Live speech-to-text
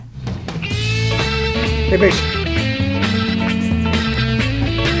Hey, bass.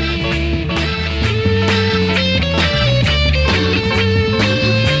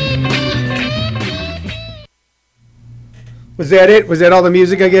 Was that it? Was that all the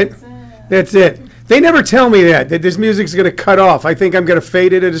music I get? That's it. They never tell me that this music's going to cut off. I think I'm going to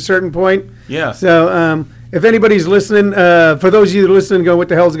fade it at a certain point. Yeah. So if anybody's listening, for those of you that are listening, go, what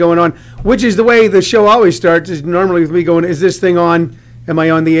the hell's going on? Which is the way the show always starts, is normally with me going, is this thing on? Am I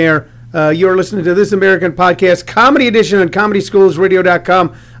on the air? You're listening to This American Podcast, Comedy Edition on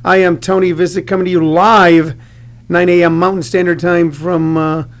ComedySchoolsRadio.com. I am Tony Visick, coming to you live, 9 a.m. Mountain Standard Time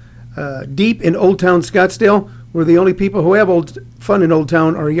from deep in Old Town Scottsdale. We're the only people who have fun in Old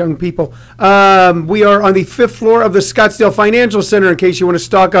Town are young people. We are on the 5th floor of the Scottsdale Financial Center, in case you want to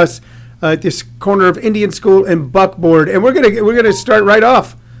stalk us at this corner of Indian School and Buckboard. And we're gonna start right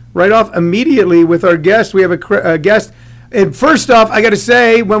off immediately with our guest. We have a guest. And first off, I got to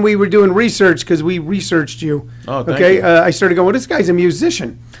say, when we were doing research, because we researched you, thank you. I started going, well, this guy's a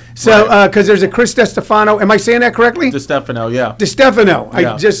musician. So, because there's a Chris DeStefano. Am I saying that correctly? DeStefano, yeah. DeStefano.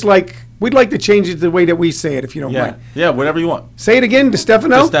 Yeah. We'd like to change it the way that we say it, if you don't mind. Yeah, whatever you want. Say it again,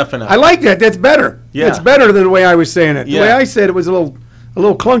 DeStefano? DeStefano. I like that. That's better. Yeah. It's better than the way I was saying it. The Yeah. way I said it was a little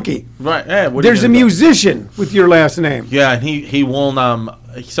clunky. Right. Yeah, There's a musician with your last name. Yeah, and he won't.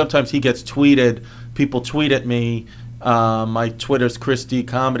 Sometimes he gets tweeted. People tweet at me. My Twitter's Chris D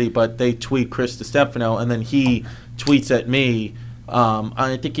Comedy, but they tweet Chris DeStefano, and then he tweets at me.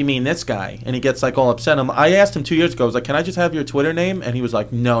 I think you mean this guy, and he gets like all upset. I asked him 2 years ago. I was like, "Can I just have your Twitter name?" And he was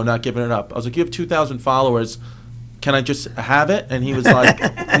like, "No, not giving it up." I was like, "You have 2,000 followers. Can I just have it?" And he was like,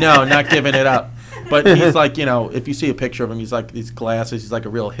 "No, not giving it up." But he's like, if you see a picture of him, he's like these glasses. He's like a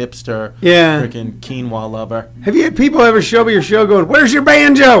real hipster. Yeah. Freaking quinoa lover. Have you had people ever show me your show going, "Where's your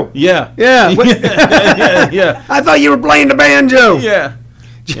banjo?" Yeah. Yeah. Yeah. I thought you were playing the banjo. Yeah.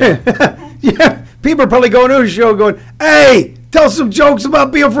 Yeah. People are probably going to his show going, "Hey, tell some jokes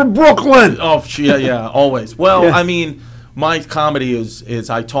about being from Brooklyn." Oh, yeah, always. Well, Yeah. I mean, my comedy is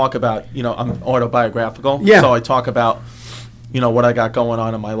I talk about, I'm autobiographical. Yeah. So I talk about, what I got going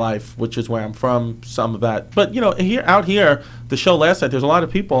on in my life, which is where I'm from, some of that. But, out here, the show last night, there's a lot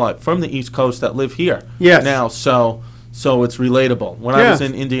of people from the East Coast that live here Yes. now. So it's relatable. When I Yeah. was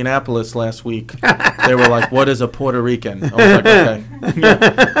in Indianapolis last week, they were like, "What is a Puerto Rican?" I was like, "Okay."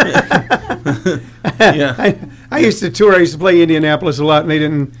 Yeah. I used to tour. I used to play Indianapolis a lot, and they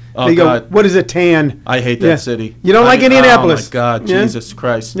didn't. Oh, they go, God. "What is a tan?" I hate that Yeah. city. You don't like Indianapolis? Oh, my God. Yeah? Jesus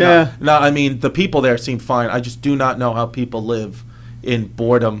Christ. Yeah. No, I mean, the people there seem fine. I just do not know how people live in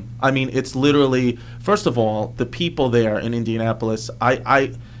boredom. I mean, it's literally, first of all, the people there in Indianapolis,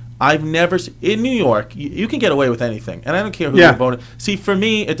 I've never, in New York, you can get away with anything. And I don't care who you're voting. See, for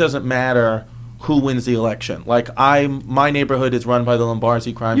me, it doesn't matter who wins the election. Like, my neighborhood is run by the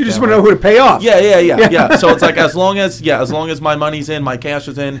Lombardi crime You just family. want to know who to pay off. Yeah. So it's like, as long as my money's in, my cash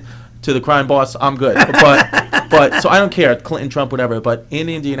is in to the crime boss, I'm good. But so I don't care, Clinton, Trump, whatever. But in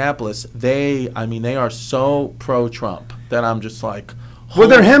Indianapolis, they are so pro-Trump that I'm just like, Well,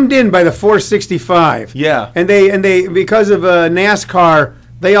 they're hemmed in by the 465. Yeah. And they because of NASCAR,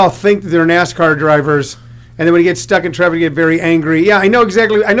 they all think that they're NASCAR drivers. And then when you get stuck in traffic, you get very angry. Yeah, I know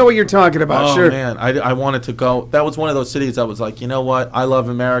what you're talking about. Oh, sure. man, I wanted to go. That was one of those cities that was like, you know what? I love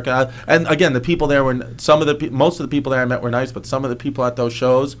America. And again, the people there were, most of the people there I met were nice, but some of the people at those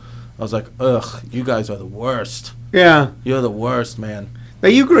shows, I was like, ugh, you guys are the worst. Yeah. You're the worst, man. Now,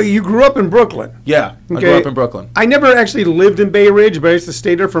 you grew up in Brooklyn. Yeah, I Okay. grew up in Brooklyn. I never actually lived in Bay Ridge, but I used to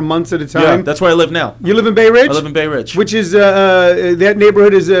stay there for months at a time. Yeah, that's where I live now. You live in Bay Ridge? I live in Bay Ridge. Which is, that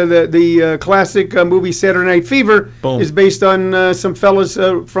neighborhood is the classic movie Saturday Night Fever. Boom. Is based on some fellas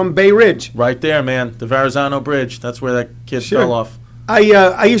from Bay Ridge. Right there, man. The Verrazano Bridge. That's where that kid Sure. fell off.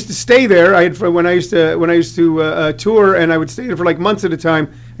 I used to stay there. When I used to tour, and I would stay there for like months at a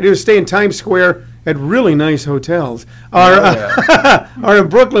time. I used to stay in Times Square at really nice hotels, or in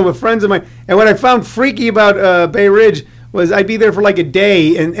Brooklyn with friends of mine. And what I found freaky about Bay Ridge was I'd be there for like a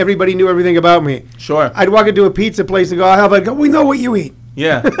day, and everybody knew everything about me. Sure. I'd walk into a pizza place and go, "I'll have it." We know what you eat.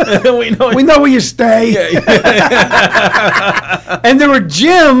 Yeah. We know where you stay. And there were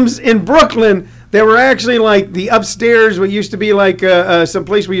gyms in Brooklyn that were actually like the upstairs, what used to be like some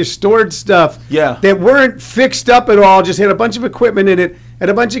place where you stored stuff. Yeah. That weren't fixed up at all, just had a bunch of equipment in it, and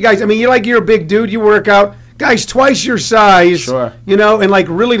a bunch of guys. I mean, you're a big dude, you work out. Guys twice your size. Sure. And like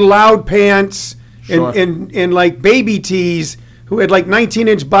really loud pants Sure. and like baby tees who had like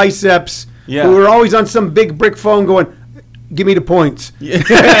 19-inch biceps. Yeah. Who were always on some big brick phone going, "Give me the points."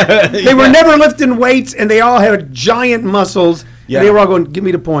 Yeah. They were never lifting weights, and they all had giant muscles. Yeah. They were all going, give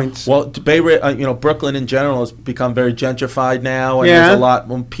me the points. Well, Brooklyn in general has become very gentrified now, and Yeah. there's a lot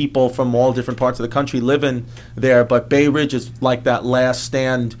more people from all different parts of the country living there. But Bay Ridge is like that last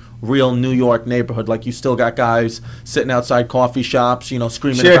stand, real New York neighborhood. Like, you still got guys sitting outside coffee shops,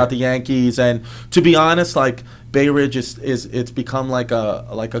 screaming Sure. about the Yankees. And to be honest, like, Bay Ridge is it's become like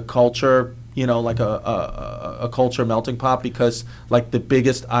a culture. Like a culture melting pot, because like the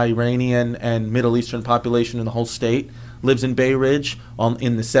biggest Iranian and Middle Eastern population in the whole state lives in Bay Ridge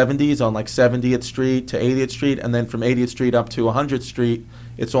in the 70s on like 70th Street to 80th Street, and then from 80th Street up to 100th Street,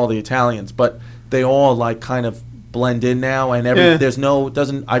 it's all the Italians. But they all like kind of blend in now, and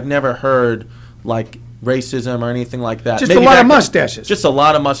I've never heard like racism or anything like that. Just Maybe a lot back of then- mustaches. Just a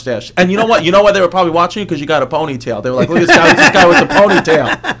lot of mustache. And you know what? You know why they were probably watching you? Because you got a ponytail. They were like, look at this guy with the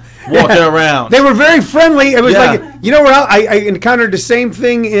ponytail walking around. They were very friendly. It was Yeah. like, where I encountered the same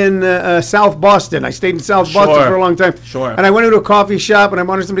thing in South Boston. I stayed in South Boston Sure. for a long time. Sure. And I went into a coffee shop, and I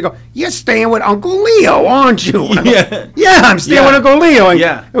wanted somebody to go, you're staying with Uncle Leo, aren't you? And I'm like, Yeah. yeah, I'm staying Yeah. with Uncle Leo. And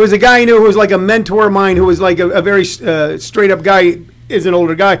Yeah. It was a guy I knew who was like a mentor of mine, who was like a very straight-up guy, is an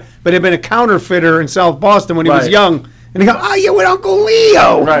older guy, but had been a counterfeiter in South Boston when he was Right. young. And he go, you're with Uncle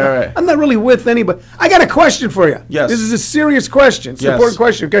Leo. Right. I'm not really with anybody. I got a question for you. Yes. This is a serious question. It's an Yes. important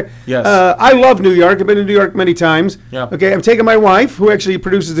question, okay? Yes. I love New York. I've been to New York many times. Yeah. Okay, I'm taking my wife, who actually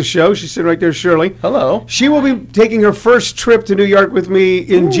produces the show. She's sitting right there, Shirley. Hello. She will be taking her first trip to New York with me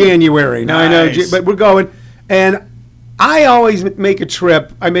in January. Now, I know, nice. but we're going. And I always make a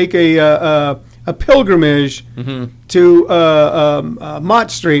trip. I make a pilgrimage to Mott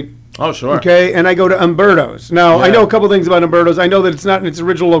Street. Oh, sure. Okay, and I go to Umberto's. Now, I Yeah. know a couple things about Umberto's. I know that it's not in its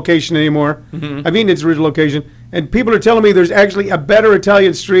original location anymore. I've eaten its original location, and people are telling me there's actually a better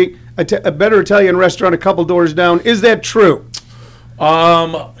Italian street, a better Italian restaurant a couple doors down. Is that true?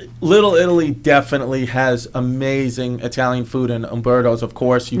 Little Italy definitely has amazing Italian food, and Umberto's, of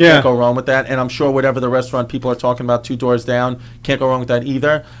course. You Yeah. can't go wrong with that. And I'm sure whatever the restaurant people are talking about 2 doors down, can't go wrong with that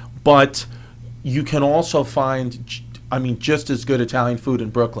either. But you can also find, just as good Italian food in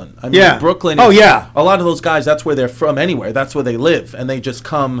Brooklyn. Yeah. Brooklyn. Oh, yeah. A lot of those guys, that's where they're from anyway. That's where they live, and they just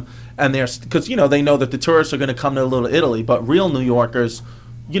come, and because they know that the tourists are going to come to Little Italy. But real New Yorkers,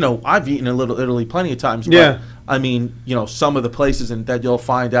 I've eaten in Little Italy plenty of times. But, Yeah. some of the places that you'll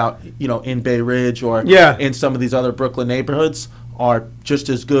find out, in Bay Ridge or Yeah. in some of these other Brooklyn neighborhoods are just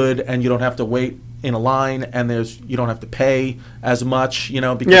as good, and you don't have to wait in a line, and you don't have to pay as much,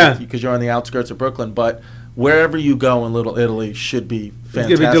 because you're on the outskirts of Brooklyn. But wherever you go in Little Italy should be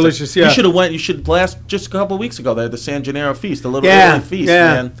fantastic. gonna be delicious, yeah. You should last just a couple of weeks ago. They had the San Gennaro feast, the Little Yeah, Italy feast,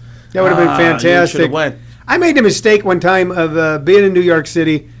 yeah. man. That would have been You should fantastic. have went. I made the mistake one time of being in New York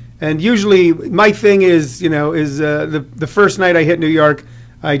City, and usually my thing is, the first night I hit New York,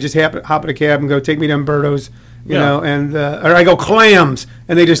 I just hop in a cab and go, take me to Umberto's, and or I go clams,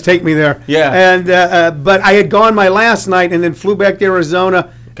 and they just take me there. Yeah. And but I had gone my last night and then flew back to Arizona.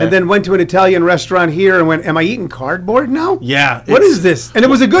 Okay. And then went to an Italian restaurant here and went, am I eating cardboard now? Yeah, What it's- is this? And it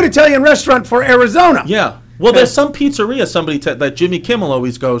was a good Italian restaurant for Arizona. Yeah. Well, there's some pizzeria that Jimmy Kimmel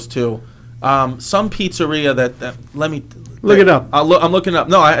always goes to. Some pizzeria that let me Look it up. I'm looking it up.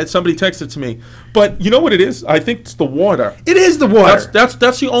 No, somebody texted to me. But you know what it is? I think it's the water. It is the water. That's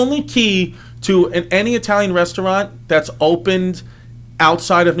the only key to any Italian restaurant that's opened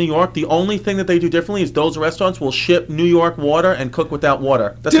outside of New York. The only thing that they do differently is those restaurants will ship New York water and cook without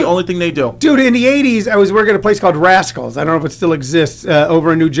water. That's Dude. the only thing they do. Dude, in the 80s, I was working at a place called Rascals. I don't know if it still exists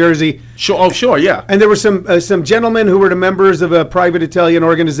over in New Jersey. Sure. Oh, sure. Yeah. And there were some gentlemen who were the members of a private Italian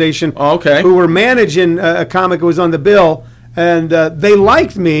organization Oh, okay. who were managing a comic who was on the bill. And they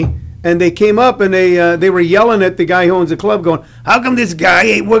liked me. And they came up and they were yelling at the guy who owns the club going, how come this guy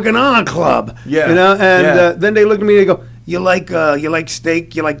ain't working on a club? Yeah. And Yeah. then they looked at me and they go, you like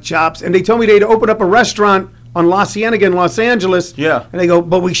steak, you like chops? And they told me they'd open up a restaurant on La Cienega in Los Angeles. Yeah. And they go,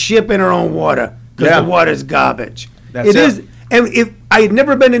 but we ship in our own water because Yeah. the water's garbage. That's It it. is. And if I had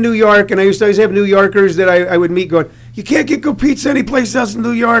never been to New York, and I used to always have New Yorkers that I would meet going, you can't get good pizza anyplace else in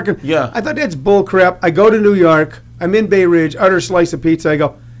New York. And Yeah. I thought that's bull crap. I go to New York. I'm in Bay Ridge, order a slice of pizza. I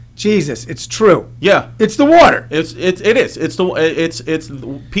go, Jesus, it's true. Yeah. It's the water. It is. It's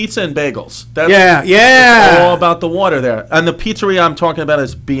pizza and bagels. That's Yeah, It's all yeah. about the water there. And the pizzeria I'm talking about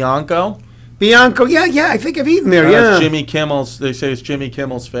is Bianco. Bianco, yeah. I think I've eaten there. That's Yeah, Jimmy Kimmel's. They say it's Jimmy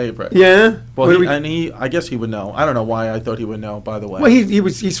Kimmel's favorite. yeah. Well, What do I guess he would know. I don't know why I thought he would know. By the way, well,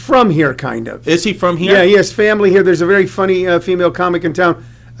 he's from here, kind of. is he from here? Yeah, he has family here. There's a very funny female comic in town.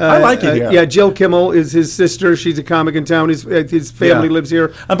 I like it here. Yeah, Jill Kimmel is his sister. She's a comic in town. His family lives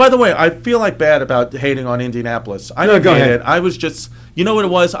here. And by the way, I feel like bad about hating on Indianapolis. I No, didn't go hate ahead. it. I was just, you know what it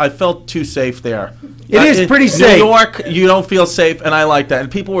was? I felt too safe there. It is pretty safe. New York, you don't feel safe, and I like that.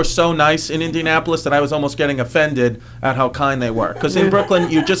 And people were so nice in Indianapolis that I was almost getting offended at how kind they were. Because in Brooklyn,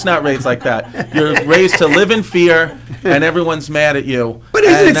 you're just not raised like that. You're raised to live in fear, and everyone's mad at you. But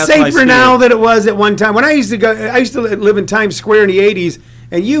isn't And it that's my safer spirit. now than it was at one time? When I used to live in Times Square in the '80s,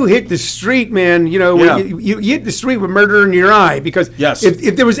 and you hit the street, man. You know, Yeah. you hit the street with murder in your eye because Yes.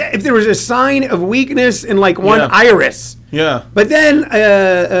 if there was a sign of weakness in like one Yeah. iris. Yeah. But then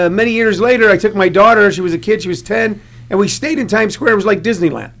many years later, I took my daughter. She was a kid. She was 10, and we stayed in Times Square. It was like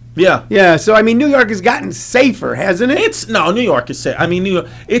Disneyland. Yeah. Yeah. So I mean, New York has gotten safer, hasn't it? New York is safe. I mean, New York,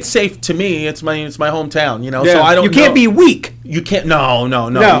 it's safe to me. It's my hometown, you know. Yeah. So I don't. You can't know- be weak. You can't. No. No.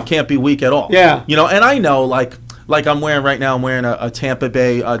 You can't be weak at all. Yeah. You know, and I know, like I'm wearing right now. I'm wearing a Tampa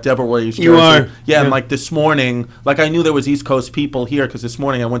Bay Devil Rays jersey. You are. Yeah, and like this morning, like I knew there was East Coast people here because this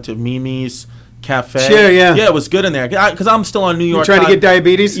morning I went to Mimi's Cafe. Sure, yeah. Yeah, it was good in there because I'm still on New York. Trying to time. get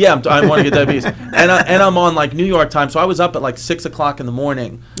diabetes? Yeah, I want to get diabetes, and I'm on like New York time, so I was up at like 6:00 in the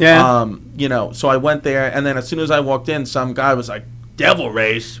morning. Yeah. You know, so I went there, and then as soon as I walked in, some guy was like, "Devil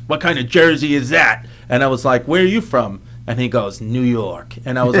Rays? What kind of jersey is that?" And I was like, "Where are you from?" And he goes, New York.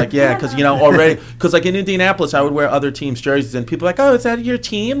 And I was like, yeah, because, you know, already, because like in Indianapolis, I would wear other teams' jerseys, and people are like, oh, is that your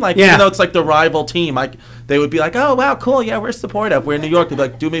team? Like, Yeah. you know, it's like the rival team. They would be like, oh, wow, cool, yeah, we're supportive. We're in New York. They'd be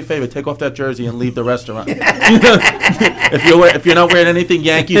like, do me a favor, take off that jersey and leave the restaurant. if you're not wearing anything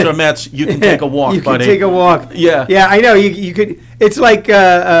Yankees or Mets, you can take a walk, You buddy. can take a walk. Yeah. Yeah, I know. You could. It's like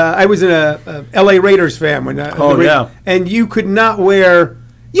I was a L.A. Raiders fan when. Yeah. And you could not wear.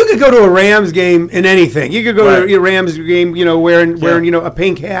 You could go to a Rams game in anything. You could go Right. to a Rams game, you know, wearing you know a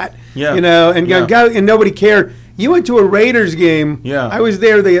pink hat. Yeah. You know, and Yeah. go, and nobody cared. You went to a Raiders game. Yeah. I was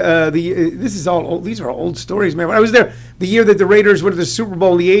there. This is all old, these are old stories, man. When I was there the year that the Raiders went to the Super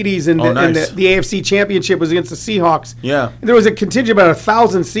Bowl in the '80s, and, and nice. the AFC Championship was against the Seahawks. Yeah. And there was a contingent of about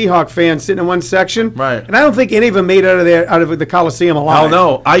 1,000 Seahawk fans sitting in one section. Right. And I don't think any of them made out of the Coliseum alive. Oh,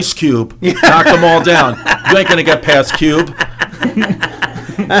 no, Ice Cube. Knocked them all down. You ain't going to get past Cube.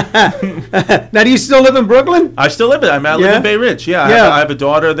 Now, do you still live in Brooklyn? I still live there. I live Yeah? in Bay Ridge. Yeah, Yeah. I have a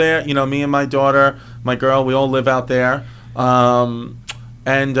daughter there. You know, me and my daughter, my girl, we all live out there. Yeah,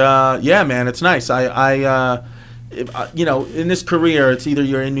 man, it's nice. You know, in this career, it's either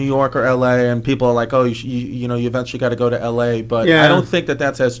you're in New York or L.A., and people are like, oh, you know, you eventually got to go to L.A., but Yeah. I don't think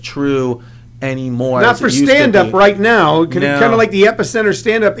that's as true anymore. Not as for it used to stand-up be. right now. Kind No. of like the epicenter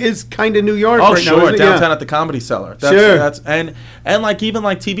stand-up is kind of New York Oh, right now. sure, isn't it? downtown Yeah. at the Comedy Cellar. Sure. And like even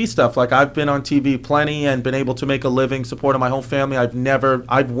like TV stuff. Like I've been on TV plenty and been able to make a living, supporting my whole family.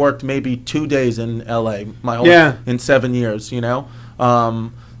 I've worked maybe 2 days in LA in 7 years. You know.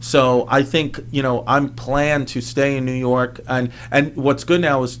 So I think, you know, I'm planned to stay in New York, and what's good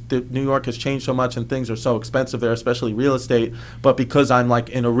now is that New York has changed so much and things are so expensive there, especially real estate. But because I'm like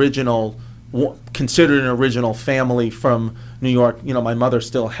considered an original family from New York, you know, my mother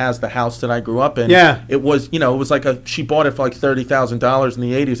still has the house that I grew up in. Yeah. It was, you know, it was like she bought it for like $30,000 in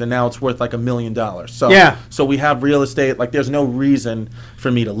the 80s, and now it's worth like $1 million. So Yeah. So we have real estate. Like there's no reason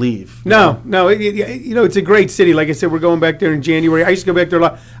for me to leave. you No, know? no. You know, it's a great city. Like I said, we're going back there in January. I used to go back there a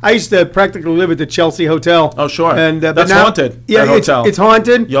lot. I used to practically live at the Chelsea Hotel. Oh, sure. And but That's now- haunted, Yeah, that hotel. It's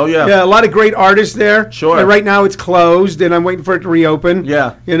haunted. Oh, yeah. Yeah, a lot of great artists there. Sure. And right now it's closed, and I'm waiting for it to reopen.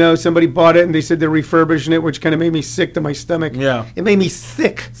 Yeah. You know, somebody bought it, and they said they're refurbishing it, which kind of made me sick to my stomach. Yeah. It made me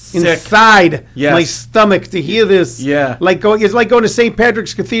sick. Inside Yes. my stomach to hear this. Yeah. It's like going to St.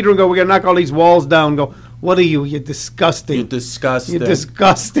 Patrick's Cathedral and go, we got to knock all these walls down. And go, what are you? You're disgusting. You're disgusting. You're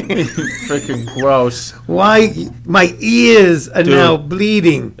disgusting. Freaking gross. Why my ears are Dude. now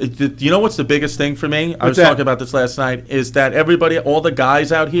bleeding? You know what's the biggest thing for me? I was that? talking about this last night. Is that all the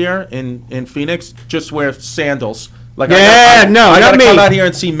guys out here in Phoenix just wear sandals. Like Yeah, I not gotta me. come out here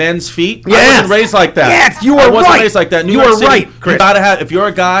and see men's feet. I Yes. wasn't raised like that. Yes, you I are wasn't right. raised like that. New You York are City, right, Chris. You gotta have. If you're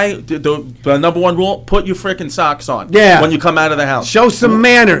a guy, the number one rule: put your freaking socks on. Yeah. When you come out of the house, Show some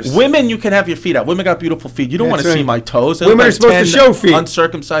manners. Women, you can have your feet out. Women got beautiful feet. You don't want That's to see right. my toes. They Women look are like supposed to 10 show feet.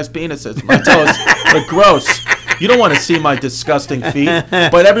 Uncircumcised penises. My toes are gross. You don't want to see my disgusting feet.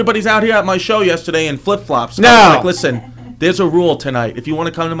 But everybody's out here at my show yesterday in flip flops. No. Like, listen, there's a rule tonight. If you want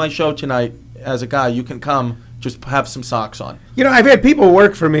to come to my show tonight as a guy, you can come. Just have some socks on. You know, I've had people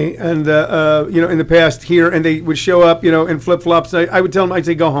work for me, and you know, in the past here, and they would show up, you know, in flip flops. I would tell them, I'd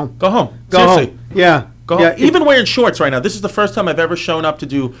say, go home. Go home. Go Seriously. home. Yeah. Go yeah. home. Even wearing shorts right now. This is the first time I've ever shown up to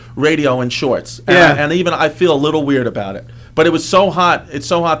do radio in shorts. And Yeah. and even I feel a little weird about it. But it was so hot. It's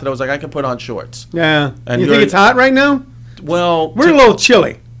so hot that I was like, I can put on shorts. Yeah. And You you're- think it's hot right now? Well, We're a little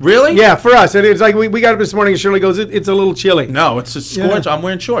chilly. really? Yeah, for us. And it's like we got up this morning and Shirley goes, it's a little chilly. No, it's a scorch. I'm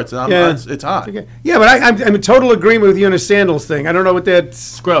wearing shorts. And it's hot. Okay. Yeah, but I'm in total agreement with you on the sandals thing. I don't know what that's.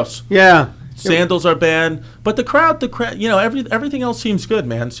 It's gross. Yeah. Sandals are bad, but the crowd, everything else seems good,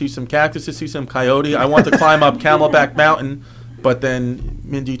 man. See some cactuses, see some coyote. I want to climb up Camelback Mountain, but then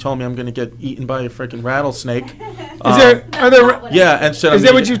Mindy told me I'm going to get eaten by a freaking rattlesnake. And so Is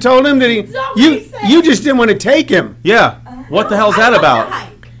that what you told him? Did he? You just didn't want to take him. Yeah. What the hell's that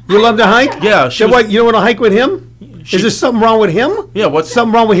about? You love to hike? Yeah. So what? You don't want to hike with him? Is there something wrong with him? Yeah. What's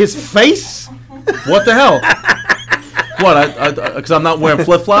Something wrong with his face? What the hell? What? Because I'm not wearing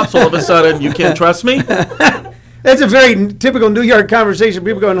flip flops. All of a sudden, you can't trust me. That's a very typical New York conversation.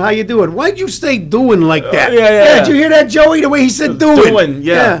 People going, "How you doing? Why'd you say doing like that?" Yeah. Did you hear that, Joey? The way he said doing. Doing,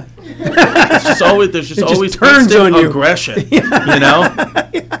 yeah. It's just always there's just It always turns instant on you. aggression. You know?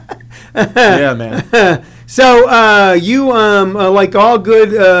 Yeah, man. So you like all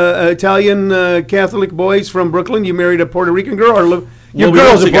good Italian Catholic boys from Brooklyn, you married a Puerto Rican girl, or your Well, we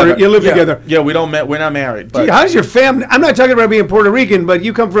girls live are together. you live Yeah. together? Yeah, we're not married. But Gee, how does your family? I'm not talking about being Puerto Rican, but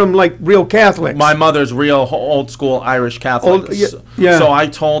you come from like real Catholics. my mother's real old school Irish Catholic. Yeah. So I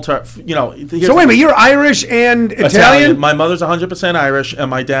told her, So wait a minute, you're Irish and Italian? My mother's 100% Irish, and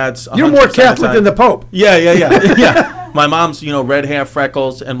my dad's 100% You're more Catholic than the Pope. Yeah. Yeah. My mom's, red hair,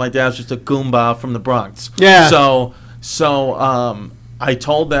 freckles, and my dad's just a Goomba from the Bronx. Yeah. So I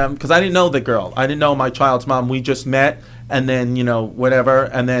told them, because I didn't know the girl. I didn't know my child's mom. We just met, and then, whatever,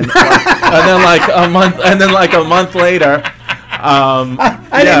 and then like a month later,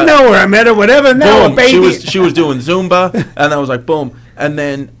 I didn't know her. I met her, whatever. Now boom, a baby. she was doing Zumba, and I was like, boom. And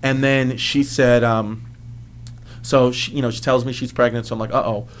then she said, so she tells me she's pregnant. So I'm like,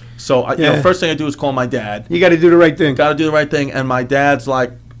 uh-oh. So first thing I do is call my dad. You got to do the right thing. Got to do the right thing. And my dad's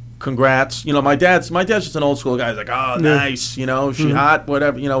like, congrats. My dad's just an old school guy. He's like, oh, nice. She hot,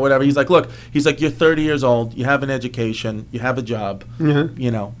 whatever. Whatever. He's like, look. He's like, you're 30 years old. You have an education. You have a job.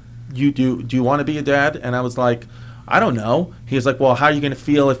 You do you want to be a dad? And I was like, I don't know. He was like, well, how are you going to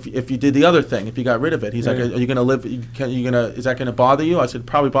feel if you did the other thing, if you got rid of it? He's like, are you going to live, is that going to bother you? I said,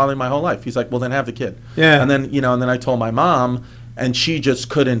 probably bother me my whole life. He's like, well, then have the kid. Yeah. And then I told my mom, and she just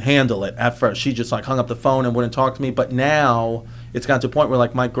couldn't handle it at first. She just like hung up the phone and wouldn't talk to me. But now it's gotten to a point where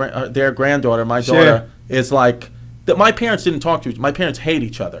like their granddaughter, my daughter, is like, that my parents didn't talk to each other. My parents hate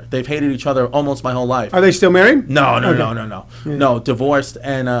each other. They've hated each other almost my whole life. Are they still married? No. Yeah. No, divorced,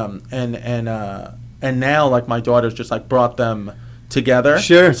 and now like my daughter's just like brought them together.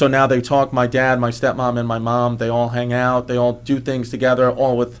 Sure. So now they talk. My dad, my stepmom, and my mom. They all hang out. They all do things together.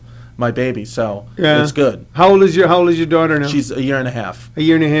 All with my baby. So it's good. How old is your daughter now? She's a year and a half. A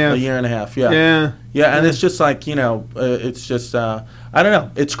year and a half. A year and a half. Yeah. Yeah. Yeah, and it's just like, it's just, I don't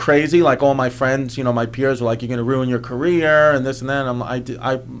know. It's crazy. Like all my friends, my peers were like, you're going to ruin your career and this and that. And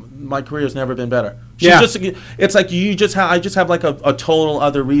my career's never been better. It's like I just have like a total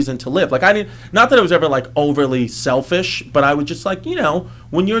other reason to live. Like not that I was ever like overly selfish, but I would just like,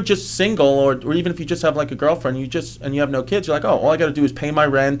 when you're just single or even if you just have like a girlfriend, and you have no kids, you're like, oh, all I got to do is pay my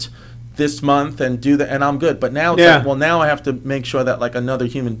rent this month and do that, and I'm good. But now it's like, well, now I have to make sure that like another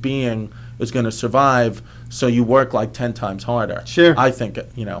human being is going to survive, so you work like 10 times harder. Sure. I think,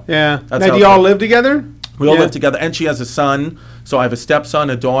 Yeah. That's Now, do you all live together? We all live together, and she has a son, so I have a stepson,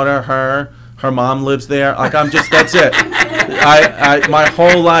 a daughter, her mom lives there. Like, that's it. My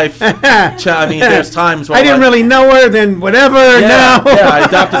whole life, I mean, there's times where I didn't really know her, then whatever, now. Yeah, I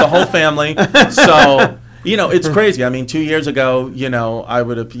adopted the whole family, so... it's crazy. I mean, 2 years ago, I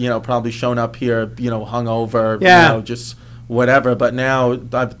would have, probably shown up here, hungover, just whatever. But now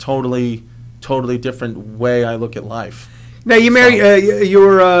I've totally different way I look at life. Now you married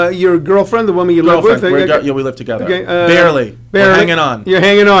your girlfriend, the woman you live with. We live together. Okay, barely. We're hanging on. You're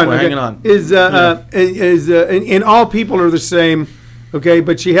hanging on. We're hanging on. And all people are the same. Okay,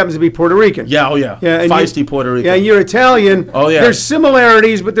 but she happens to be Puerto Rican. Yeah, oh yeah. Feisty Puerto Rican. Yeah, and you're Italian. Oh yeah. There's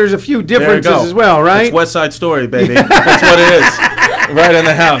similarities, but there's a few differences as well, right? It's West Side Story, baby. That's what it is. Right in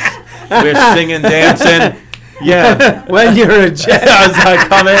the house. We're singing, dancing. Yeah. When you're a jet. As I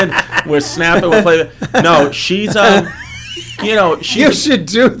come in, we're snapping, we're playing. No, she's you should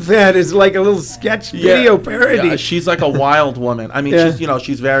do that as like a little sketch video parody. Yeah, she's like a wild woman. I mean,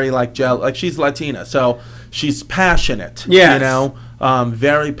 she's very like she's Latina, so she's passionate. Yes.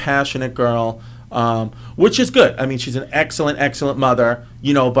 Very passionate girl, which is good. I mean, she's an excellent mother,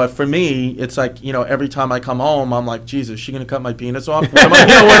 but for me, it's like, every time I come home, I'm like, Jesus, is she going to cut my penis off? What am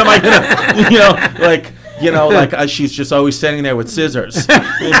I going to, she's just always sitting there with scissors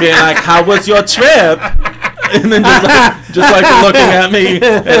and being like, how was your trip? and then just like looking at me,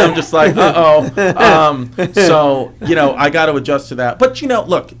 and I'm just like, so I got to adjust to that. But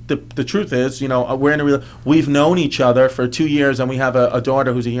look, the truth is, we're in we've known each other for 2 years, and we have a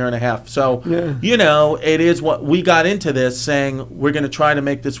daughter who's a year and a half. So it is what we got into this saying we're going to try to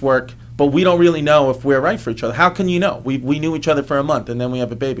make this work. But we don't really know if we're right for each other. How can you know? We knew each other for a month, and then we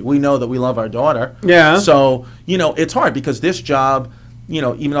have a baby. We know that we love our daughter. Yeah. So, it's hard because this job,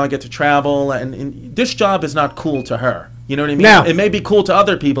 even though I get to travel, and this job is not cool to her. You know what I mean? No. It may be cool to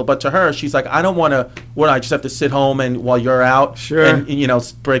other people, but to her, she's like, I don't want to, I just have to sit home and while you're out Sure.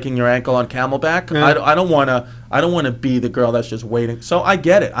 and breaking your ankle on Camelback. Yeah. I don't want to be the girl that's just waiting. So I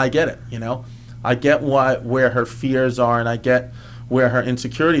get it. I get where her fears are, and I get where her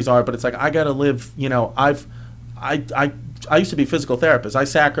insecurities are, but it's like I gotta live. I used to be a physical therapist. I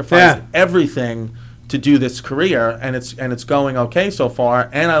sacrificed everything to do this career, and it's going okay so far.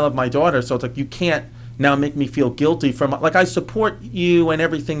 And I love my daughter, so it's like you can't now make me feel guilty from I support you and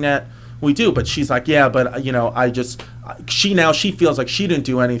everything that we do, but she's like, yeah, but she feels like she didn't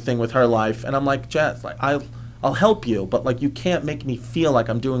do anything with her life, and I'm like, Jess, like I'll help you, but you can't make me feel like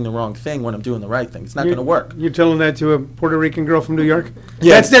I'm doing the wrong thing when I'm doing the right thing. It's not going to work. You're telling that to a Puerto Rican girl from New York?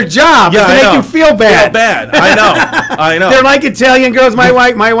 Yeah. That's their job. Yeah, to make you feel bad. Feel bad. I know. They're like Italian girls. My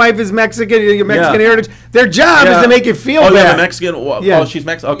wife is Mexican. Mexican heritage. Their job is to make you feel bad. Oh, yeah, Mexican. Oh, she's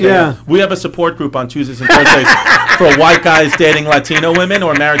Mexican. Okay. Yeah. We have a support group on Tuesdays and Thursdays for white guys dating Latino women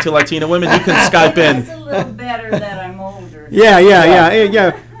or married to Latino women. You can Skype in. It's a little better that I'm older. Yeah.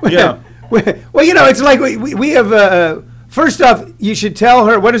 Yeah. Well, it's like we have. First off, you should tell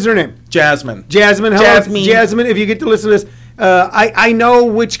her, what is her name? Jasmine. Jasmine. Hello, Jasmine, if you get to listen to this, I know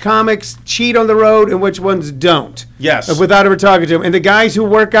which comics cheat on the road and which ones don't. Yes. Without ever talking to them. And the guys who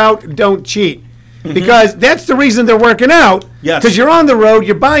work out don't cheat. Because that's the reason they're working out. Yes. Because you're on the road,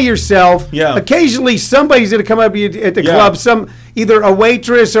 you're by yourself. Yeah. Occasionally, somebody's going to come up to you at the club, either a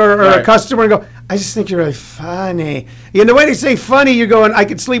waitress or a customer, and go, I just think you're really funny. And the way they say funny, you're going, I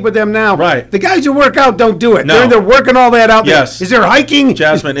could sleep with them now. Right. The guys who work out don't do it. No. They're working all that out. Yes. There. Is there hiking?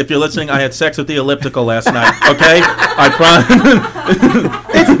 Jasmine, if you're listening, I had sex with the elliptical last night. Okay? I promise.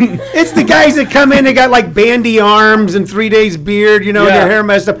 It's the guys that come in, they got like bandy arms and 3 days beard, and their hair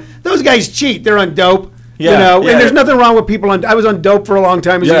messed up. Those guys cheat. They're on dope. And there's nothing wrong with people on. I was on dope for a long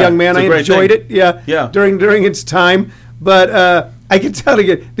time as a young man. I enjoyed it. Yeah. During its time, but I can tell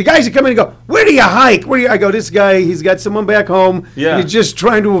you, the guys that come in and go, where do you hike? I go, this guy, he's got someone back home. Yeah. He's just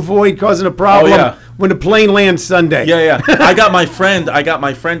trying to avoid causing a problem when the plane lands Sunday. Yeah. I got my friend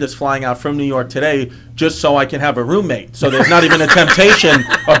that's flying out from New York today just so I can have a roommate. So there's not even a temptation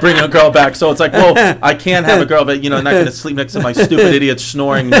of bringing a girl back. So it's like, well, I can't have a girl, but not going to sleep next to my stupid idiot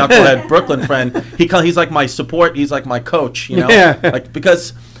snoring knucklehead Brooklyn friend. He's like my support. He's like my coach.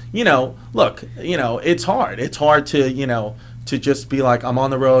 Because look, it's hard. It's hard to just be like, I'm on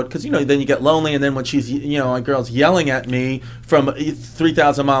the road, because then you get lonely, and then when she's a girl's yelling at me from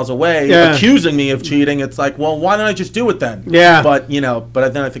 3,000 miles away, accusing me of cheating, it's like, well, why don't I just do it then? Yeah. But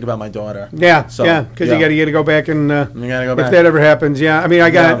then I think about my daughter. Yeah. So, because you got to go back and you gotta go back. if that ever happens. Yeah. I mean, I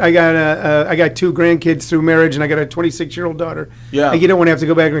got 2 grandkids through marriage, and I got a 26-year-old daughter. Yeah. And you don't want to have to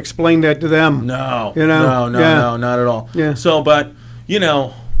go back and explain that to them. No. No, not at all. Yeah. So, but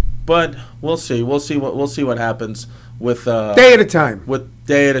we'll see. We'll see what happens. With day at a time. With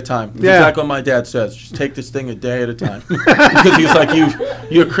day at a time. That's yeah. exactly what my dad says. Just take this thing a day at a time. Because he's like,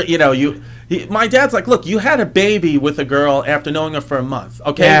 my dad's like, look, you had a baby with a girl after knowing her for a month.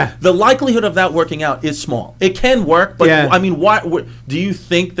 Okay. Yeah. The likelihood of that working out is small. It can work, but I mean, why? Do you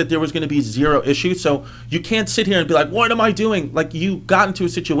think that there was going to be zero issues? So you can't sit here and be like, what am I doing? Like, you got into a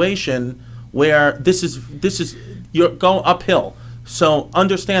situation where this is you're going uphill. So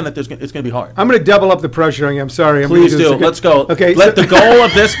understand that it's going to be hard. I'm going to double up the pressure on you. I'm sorry. Please do. Let's go. Okay. The goal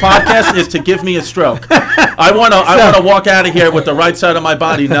of this podcast is to give me a stroke. I want to walk out of here with the right side of my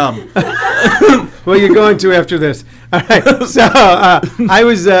body numb. Well, you're going to after this. All right. So I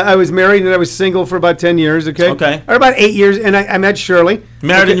was married and I was single for about 10 years. Okay. Okay. Or about 8 years, and I met Shirley.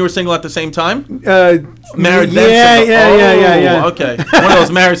 Married and you were single at the same time? Married then single. Yeah. Okay. One of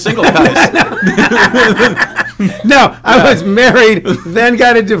those married single guys. No, I was married, then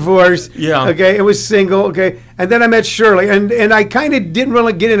got a divorce. Yeah. Okay, it was single. Okay, and then I met Shirley, and I kind of didn't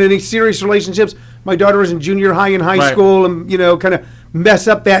really get into any serious relationships. My daughter was in junior high and high school, and kind of mess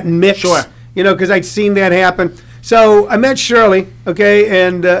up that mix. Sure. Because I'd seen that happen. So I met Shirley. Okay,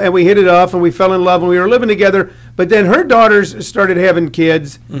 and we hit it off, and we fell in love, and we were living together. But then her daughters started having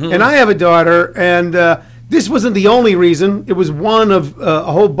kids, and I have a daughter, and this wasn't the only reason. It was one of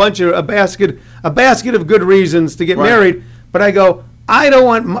a whole bunch of a basket of good reasons to get married. But I go, I don't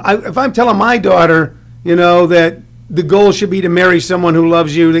want. If I'm telling my daughter You know, that the goal should be to marry someone who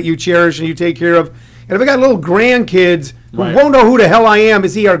loves you, that you cherish and you take care of. And if I got little grandkids who Right. won't know who the hell I am,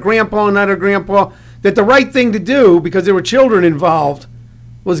 is he our grandpa or not our grandpa, that the right thing to do, because there were children involved,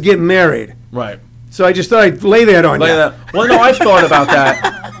 was get married. Right. So I just thought I'd lay that on you. Well, no, I've thought about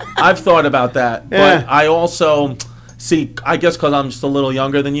that. I've thought about that. Yeah. But I also, see, I guess because I'm just a little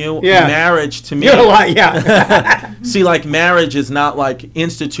younger than you, Yeah. marriage to me. You're a lot, yeah. See, like, marriage is not, like,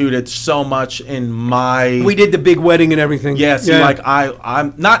 instituted so much in my... We did the big wedding and everything. Yeah, see, like,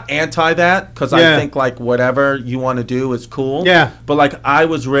 I'm not anti that, because Yeah. I think, like, whatever you want to do is cool. Yeah. But, like, I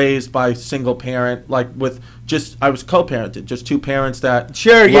was raised by single parent, like, I was co-parented, just two parents that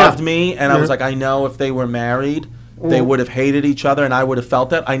Sure, yeah. loved me, and I was like, I know if they were married, they would have hated each other, and I would have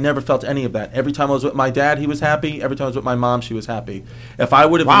felt that. I never felt any of that. Every time I was with my dad, he was happy. Every time I was with my mom, she was happy. If I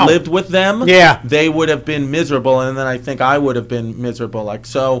would have Wow. lived with them, Yeah. they would have been miserable, and then I think I would have been miserable. Like,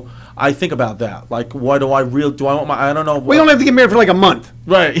 so I think about that. Like, what do I want my, I don't know. We only have to get married for like a month.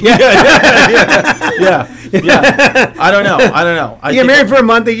 Right. Yeah. I don't know. You get married for a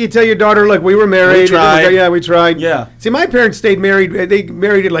month, you tell your daughter, look, we were married. We tried. Yeah, we tried. Yeah. See, my parents stayed married. They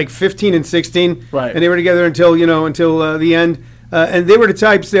married at like 15 and 16. Right. And they were together until the end. And they were the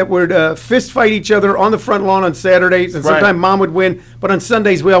types that would fist fight each other on the front lawn on Saturdays. And Right. sometimes mom would win. But on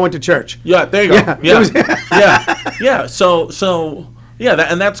Sundays, we all went to church. Yeah, there you go. Yeah. Yeah. So yeah,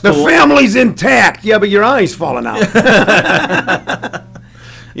 and that's The cool. family's intact. Yeah, but your eye's falling out.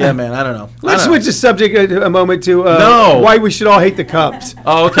 Yeah, man, I don't know. Let's I don't switch the subject a moment to No. why we should all hate the Cubs.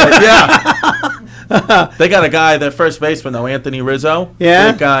 Oh, okay. Yeah. They got a guy, their first baseman, though, Anthony Rizzo.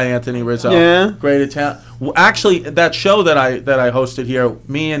 Yeah? Great guy, Anthony Rizzo. Yeah. Great Italian. Well, actually, that show that I hosted here,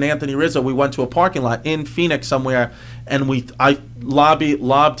 me and Anthony Rizzo, we went to a parking lot in Phoenix somewhere, and I lobbed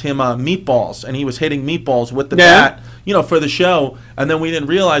him meatballs, and he was hitting meatballs with the Yeah. bat, for the show. And then we didn't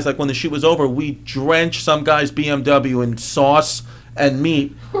realize, like, when the shoot was over, we drenched some guy's BMW in sauce and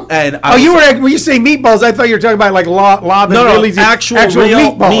meat. And When you say meatballs, I thought you were talking about like lobbing no, Willie's actual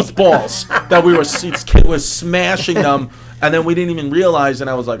real meatballs that this kid was smashing them, and then we didn't even realize, and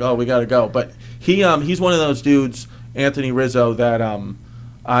I was like, oh, we gotta go. But he's one of those dudes, Anthony Rizzo, that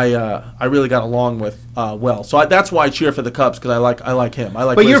I really got along with well. So that's why I cheer for the Cubs, because I like him. I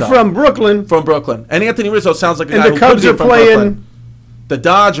like. But Rizzo. you're from Brooklyn. From Brooklyn, and Anthony Rizzo sounds like a And guy the who Cubs could are be from playing- Brooklyn. The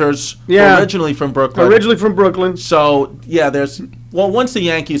Dodgers Yeah. were originally from Brooklyn. Originally from Brooklyn. So yeah, once the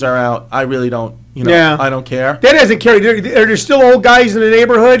Yankees are out, I really don't. Yeah. I don't care. That hasn't carried. Are there still old guys in the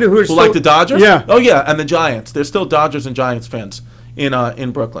neighborhood who are still Like the Dodgers? Yeah. Oh yeah, and the Giants. There's still Dodgers and Giants fans in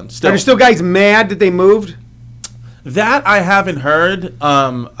Brooklyn. Are Still. there still guys mad that they moved? That I haven't heard.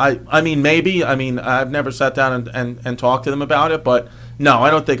 I mean maybe. I mean I've never sat down and talked to them about it, but no, I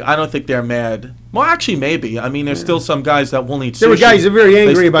don't think they're mad. Well, actually, maybe. I mean, there's still some guys that will eat sushi. There were guys that are very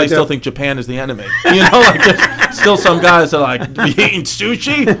angry about They still that. think Japan is the enemy. Like there's still some guys that are like, you eating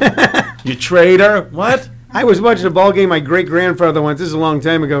sushi? You traitor? What? I was watching a ball game. My great grandfather once. This is a long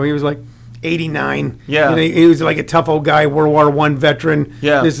time ago. He was like 89. Yeah. And he was like a tough old guy, World War I veteran.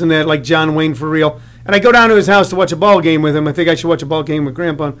 Yeah. This and that, like John Wayne for real. And I go down to his house to watch a ball game with him. I think I should watch a ball game with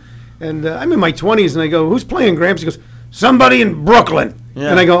Grandpa. And I'm in my 20s, and I go, "Who's playing, Gramps?" He goes, "Somebody in Brooklyn." Yeah.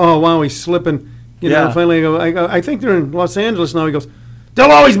 And I go, "Oh wow, he's slipping." Yeah. Finally I go, "I think they're in Los Angeles now." He goes, "They'll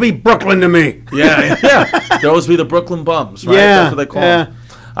always be Brooklyn to me." Yeah. They'll always be the Brooklyn Bums, right? Yeah, That's what they call yeah. them.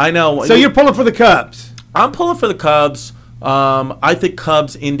 I know. So you're pulling for the Cubs. I'm pulling for the Cubs. I think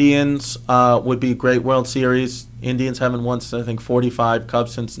Cubs Indians would be a great World Series. Indians haven't won since I think 45.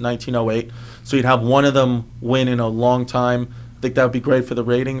 Cubs since 1908. So you'd have one of them win in a long time. I think that would be great for the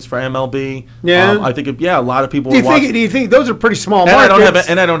ratings for MLB. Yeah. I think a lot of people Do would watch. you think those are pretty small And markets?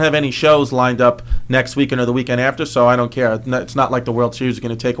 I don't have any shows lined up next weekend or the weekend after, so I don't care. It's not like the World Series is going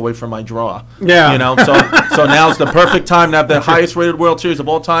to take away from my draw. Yeah. So now's the perfect time to have the highest rated World Series of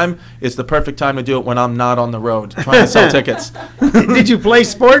all time. It's the perfect time to do it when I'm not on the road trying to sell tickets. Did you play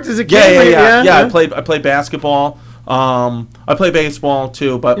sports as a Yeah. kid? I played basketball. I play baseball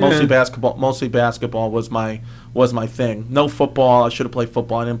too, but mostly basketball. Mostly basketball was my thing. No football. I should have played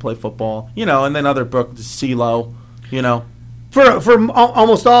football. I didn't play football. And then other CeeLo. For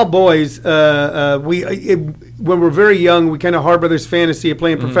almost all boys, when we're very young, we kind of harbor this fantasy of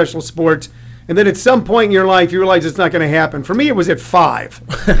playing professional sports. And then at some point in your life, you realize it's not going to happen. For me, it was at 5.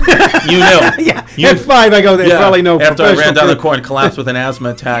 You knew. At 5, I go, there's probably no After I ran professional down the career. court and collapsed with an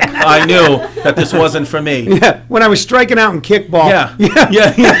asthma attack, I knew that this wasn't for me. Yeah, when I was striking out in kickball. Yeah.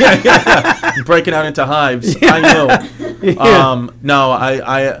 Breaking out into hives. I knew. Yeah. No,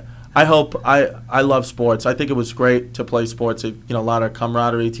 I hope I love sports. I think it was great to play sports. A lot of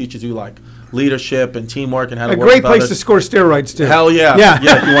camaraderie. It teaches you like leadership and teamwork and how to A work great with place others. to score steroids too. Hell yeah. Yeah.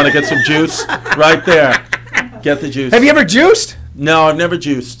 If you want to get some juice, right there. Get the juice. Have you ever juiced? No, I've never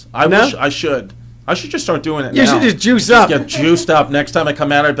juiced. I No? wish I should. I should just start doing it You now. should just juice up. Get juiced up. Next time I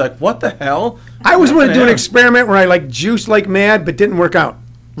come out, I'd be like, what the hell? I always wanted to do an Yeah. experiment where I like juiced like mad, but didn't work out.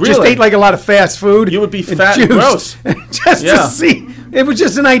 Just Really? ate like a lot of fast food. You would be and fat and juiced. gross. Just Yeah. to see. It was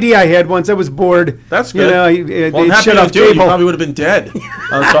just an idea I had once. I was bored. That's You good. know, Well, I'm they happy shut you off do it. You cable. probably would have been dead.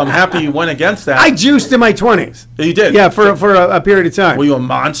 So I'm happy you went against that. I juiced in my 20s. You did? Yeah, for a period of time. Were you a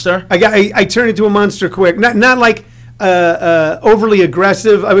monster? I turned into a monster quick. Not like overly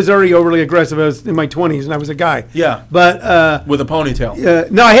aggressive. I was already overly aggressive. I was in my 20s and I was a guy. Yeah. But With a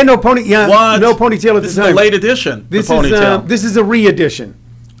ponytail. no, I had no pony. Yeah, What? no ponytail at This the is time. the late edition. This the ponytail. this is a re-edition.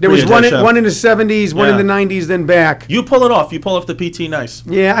 There was one Re-edition. one in the 70s, one in Yeah. the 90s, then back. You pull it off. You pull off the PT nice.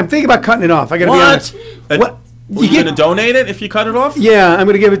 Yeah, I'm thinking about cutting it off. I got to be honest. What? Were you going to donate it if you cut it off? Yeah, I'm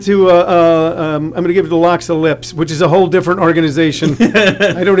going to give it to I'm going to give it to Locks of Lips, which is a whole different organization.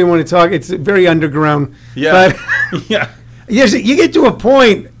 I don't even want to talk. It's very underground. Yeah. But Yeah. yes, you get to a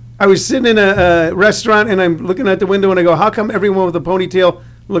point. I was sitting in a restaurant and I'm looking out the window and I go, "How come everyone with a ponytail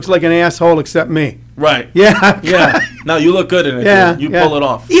looks like an asshole except me?" Right. Yeah. Yeah. No, you look good in it. Yeah, dude. You yeah. pull it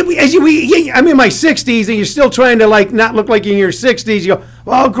off. I'm in my 60s, and you're still trying to like not look like you're in your 60s. You go,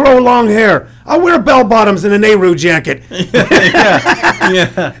 well, I'll grow long hair. I'll wear bell bottoms and a Nehru jacket.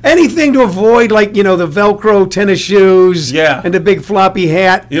 Yeah. Anything to avoid, like the Velcro tennis shoes. Yeah. And the big floppy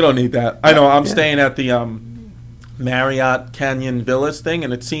hat. You don't need that. I know. I'm staying at the Marriott Canyon Villas thing,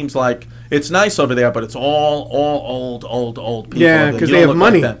 and it seems like it's nice over there, but it's all old people. Yeah, You 'cause don't they have look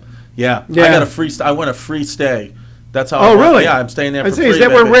money. them. Yeah. Yeah. I got a free. I want a free stay. That's how. Oh, I want- really? Yeah, I'm staying there for I say, free. is that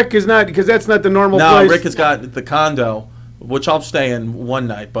where baby. Rick is not? Because that's not the normal No, place. Rick has got the condo, which I'll stay in one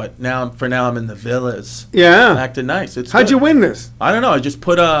night. But now, I'm in the villas. Yeah. Acting nice. It's How'd good. you win this? I don't know. I just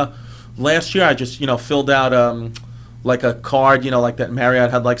put last year I just filled out like a card, like that Marriott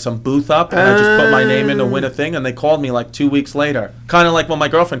had like some booth up, and I just put my name in to win a thing, and they called me like 2 weeks later. Kind of like when my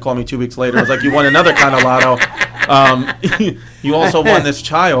girlfriend called me 2 weeks later. It was like, you won another kind of lotto. You also won this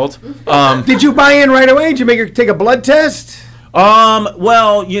child. Did you buy in right away? Did you make her take a blood test?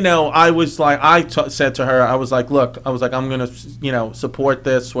 Well, I was like, said to her, I was like, look, I'm going to, support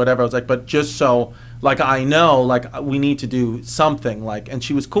this, whatever. I was like, but just so, like, I know, like, we need to do something, like, and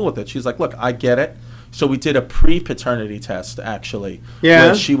she was cool with it. She was like, look, I get it. So we did a pre-paternity test, actually. Yeah.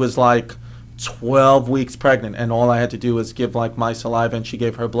 Where she was like 12 weeks pregnant, and all I had to do was give, like, my saliva, and she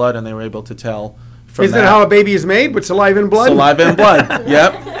gave her blood, and they were able to tell from Is that how a baby is made? With saliva and blood? Saliva and blood.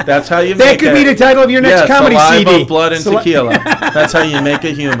 Yep. That's how you That make it. could be the title of your next comedy saliva, CD. blood, and tequila. That's how you make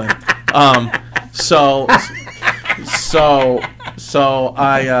a human. So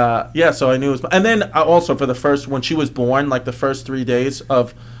I knew it was, and then also for the first, when she was born, like the first 3 days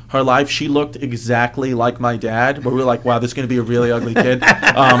of her life, she looked exactly like my dad. But we were like, wow, this is going to be a really ugly kid.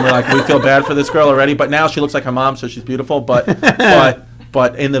 We're like, we feel bad for this girl already. But now she looks like her mom, so she's beautiful. But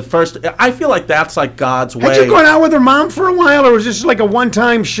in the first, I feel like that's like God's way. Had you gone out with her mom for a while, or was this like a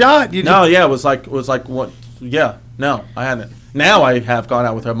one-time shot? No, yeah, it was like what? Yeah, no, I hadn't. Now I have gone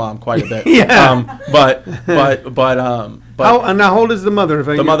out with her mom quite a bit. Yeah. But How old is the mother?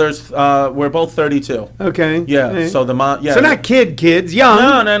 the mother's we're both 32. Okay. Yeah. Hey. So the mom. Yeah. So not kids,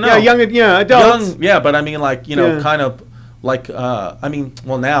 young. No. Yeah, young, adults. Young, yeah, but I mean, like, Yeah. kind of like, I mean,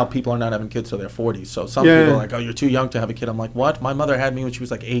 well, now people are not having kids till they're 40. So some Yeah. people are like, oh, you're too young to have a kid. I'm like, what? My mother had me when she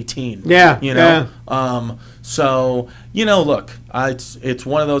was like 18. Yeah, So, look, it's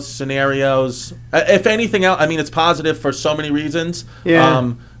one of those scenarios. If anything else, I mean, it's positive for so many reasons.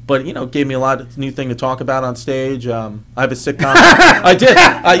 Yeah. But gave me a lot of new thing to talk about on stage. I have a sitcom. I did.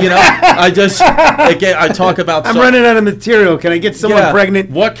 I talk about. I'm running out of material. Can I get someone pregnant?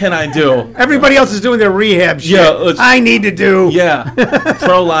 What can I do? Everybody else is doing their rehab shit. Yeah, I need to do. Yeah,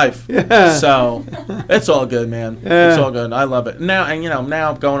 pro-life. Yeah. So it's all good, man. Yeah. It's all good. I love it. Now, and now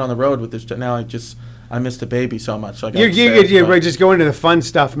I'm going on the road with this. Now I miss the baby so much. So I You're just going to the fun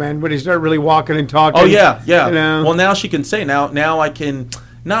stuff, man. When you start really walking and talking. Oh yeah. You know? Well, now she can say. Now I can.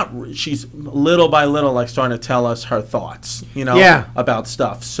 She's little by little like starting to tell us her thoughts, Yeah. about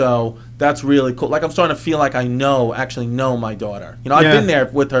stuff. So that's really cool. Like I'm starting to feel like I actually know my daughter. I've Yeah. been there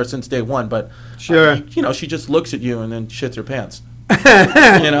with her since day one, but Sure. she just looks at you and then shits her pants.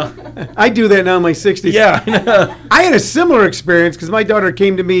 I do that now in my 60s. Yeah. I had a similar experience because my daughter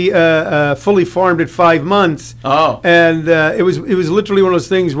came to me fully formed at 5 months. Oh. And it was literally one of those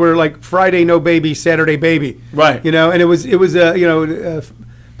things where like Friday no baby, Saturday baby. Right. And it was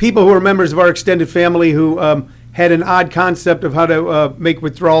people who are members of our extended family who had an odd concept of how to make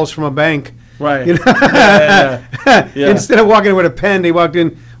withdrawals from a bank. Right. You know? Yeah. Instead of walking in with a pen, they walked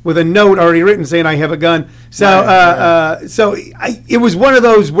in with a note already written saying I have a gun. So it was one of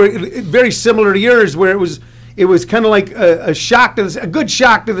those where very similar to yours, where it was kind of like a shock to a good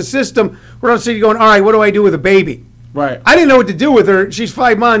shock to the system. Where I was sitting going, all right, what do I do with a baby? Right. I didn't know what to do with her. She's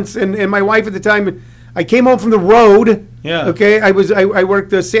 5 months, and my wife at the time. I came home from the road. Yeah. Okay. I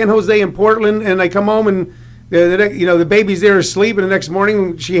worked San Jose and Portland, and I come home and the baby's there asleep, and the next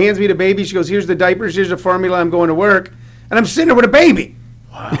morning she hands me the baby. She goes, "Here's the diapers. Here's the formula. I'm going to work," and I'm sitting there with a baby.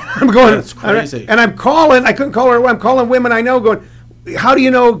 Wow. I'm going. That's crazy. And I'm calling. I couldn't call her. I'm calling women I know. Going, how do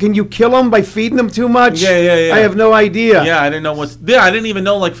you know? Can you kill them by feeding them too much? Yeah. I have no idea. Yeah, I didn't know I didn't even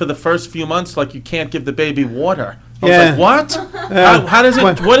know, like, for the first few months, like, you can't give the baby water. I was like, what? How does it?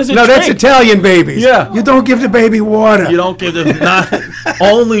 What does it? No, drink? that's Italian babies. Yeah. You don't give the baby water. You don't give them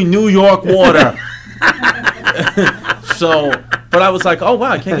only New York water. So, but I was like, oh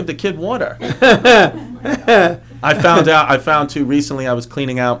wow, I can't give the kid water. I found too recently. I was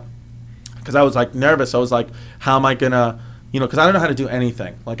cleaning out because I was like nervous. I was like, how am I gonna, because I don't know how to do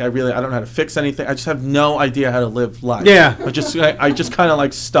anything. Like I don't know how to fix anything. I just have no idea how to live life. Yeah. I just kind of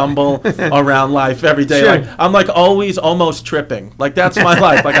like stumble around life every day. Sure. Like I'm like always almost tripping. Like that's my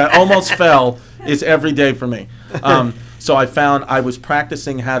life. Like I almost fell is every day for me. So I found I was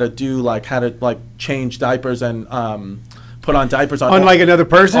practicing how to change diapers and put on diapers on Unlike another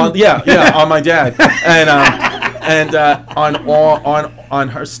person. On my dad and on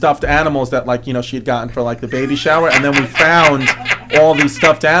her stuffed animals that she had gotten for like the baby shower, and then we found all these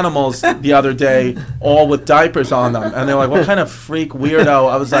stuffed animals the other day, all with diapers on them, and they're like, "What kind of freak weirdo?"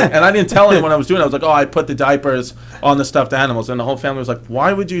 I was like, and I didn't tell anyone I was doing it. I was like, "Oh, I put the diapers on the stuffed animals," and the whole family was like,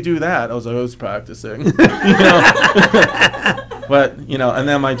 "Why would you do that?" I was like, "I was practicing," But and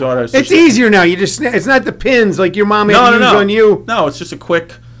then my daughter. So it's easier now. It's not the pins like your mom had to use on you. No, it's just a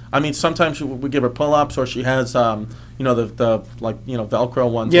quick. I mean, sometimes we give her pull-ups, or she has the Velcro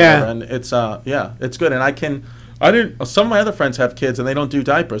ones. Yeah. Whatever, and it's good. And some of my other friends have kids and they don't do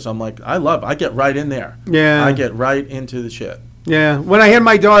diapers. I'm like, I get right in there. Yeah. I get right into the shit. Yeah. When I had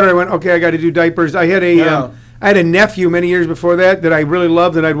my daughter, I went, okay, I got to do diapers. I had a nephew many years before that I really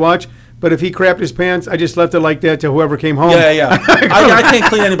loved and I'd watch. But if he crapped his pants, I just left it like that to whoever came home. Yeah. I can't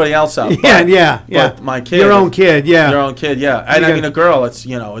clean anybody else up. Yeah. But my kid. Your own kid, yeah. Your own kid, yeah. And I mean, a girl, it's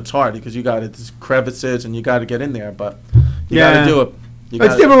hard because you got it's crevices and you got to get in there, but you got to do it.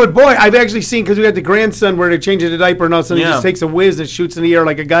 It's different with boy. I've actually seen, because we got the grandson where they change the diaper and all of a sudden he just takes a whiz and shoots in the air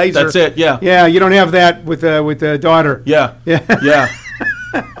like a geyser. That's it, yeah. Yeah, you don't have that with the daughter. Yeah.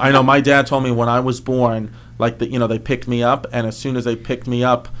 I know. My dad told me when I was born, they picked me up, and as soon as they picked me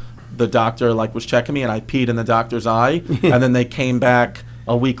up, the doctor was checking me, and I peed in the doctor's eye, and then they came back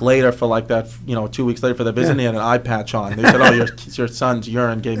a week later for 2 weeks later for the visit, and they had an eye patch on. They said, "Oh, your son's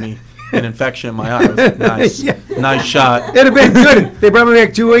urine gave me an infection in my eye." I was like, nice, nice shot. It'd have been good. They brought me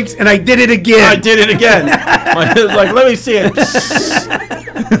back 2 weeks, and I did it again. Let me see it.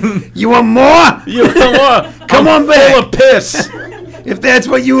 You want more? You want more? Come on back. Full of piss. If that's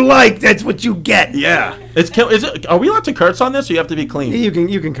what you like, that's what you get. Yeah. Are we allowed to curse on this, or you have to be clean? You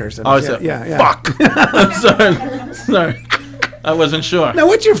can curse on this. Oh, yeah. Fuck. I'm sorry. I wasn't sure. Now,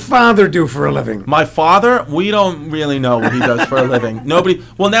 what's your father do for a living? My father, we don't really know what he does for a living. Nobody.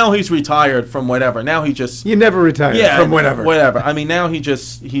 Well, now he's retired from whatever. Now he just. You never retired from whatever. Whatever. I mean, now he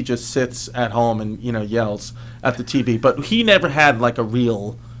just sits at home and yells at the TV. But he never had a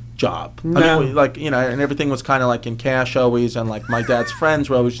real job. No. I mean, and everything was kind of in cash always, and my dad's friends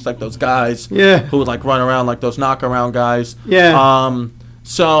were always just those guys. Yeah. Who would run around like those knockaround guys. Yeah.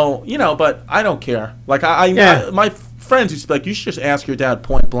 So but I don't care. My friends used to be like, you should just ask your dad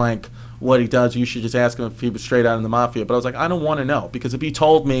point blank what he does. You should just ask him if he was straight out of the mafia. But I was like, I don't want to know, because if he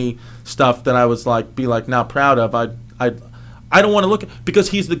told me stuff that I was not proud of, I don't want to look at, because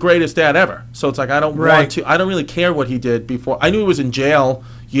he's the greatest dad ever. So it's I don't want to. I don't really care what he did before. I knew he was in jail,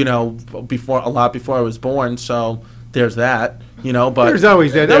 before I was born. So there's that, But there's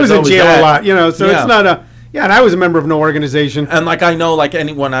always that. That was in jail a lot, So it's not a. Yeah, and I was a member of no organization. And I know,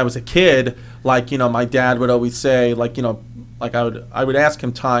 when I was a kid, my dad would always say, I would ask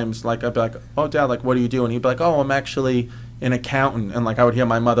him times, I'd be like, "Oh, Dad, what do you do?" And he'd be like, "Oh, I'm actually an accountant." And I would hear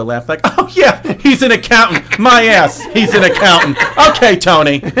my mother laugh, "Oh yeah, he's an accountant. My ass, he's an accountant. Okay,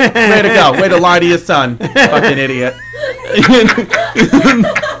 Tony, way to go. Way to lie to your son, fucking idiot."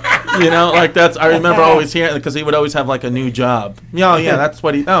 That's. I remember always hearing, because he would always have a new job. Oh yeah, that's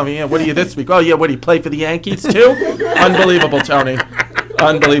what he. Oh yeah, what are you this week? Oh yeah, what do you play for the Yankees too? Unbelievable, Tony.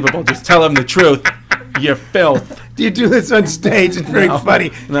 Unbelievable. Just tell him the truth. You're filth. Do you do this on stage? It's very No.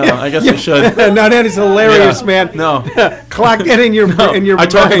 funny. No, I guess I should. No, that is hilarious, Yeah. man. No. Clock that in your I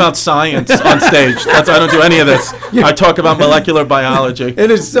talk mind. about science on stage. I don't do any of this. I talk about molecular biology.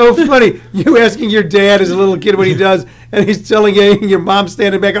 It is so funny. You asking your dad as a little kid what he does, and he's telling you, and your mom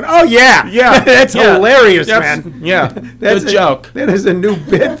standing back going, "Oh yeah, Yeah. that's Yeah. hilarious, That's- man." Yeah. That's Good joke. That is a new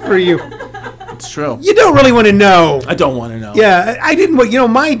bit for you. It's true. You don't really want to know. I don't want to know. Yeah, I didn't. You know,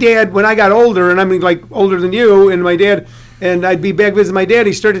 my dad, when I got older, and I mean like older than you, and my dad, and I'd be back visiting my dad.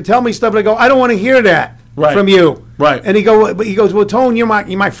 He started to tell me stuff, and I go, "I don't want to hear that Right. from you." Right. And he goes, "Well, Tone, you're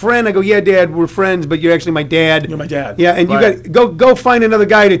my friend." I go, "Yeah, Dad, we're friends, but you're actually my dad." You're my dad. Yeah, and Right. you got go find another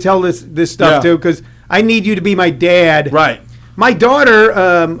guy to tell this stuff Yeah. to, because I need you to be my dad. Right. My daughter,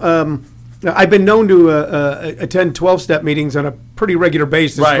 I've been known to attend 12-step meetings on a pretty regular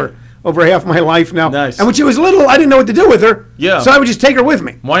basis Right. for over half my life now. Nice. And when she was little, I didn't know what to do with her. Yeah. So I would just take her with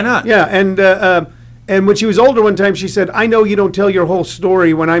me. Why not? Yeah, and when she was older one time, she said, "I know you don't tell your whole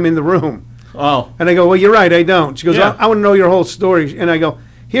story when I'm in the room." Oh. And I go, "Well, you're right, I don't." She goes, Yeah. I want to know your whole story. And I go,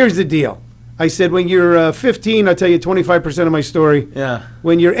 "Here's the deal." I said, "When you're 15, I'll tell you 25% of my story. Yeah.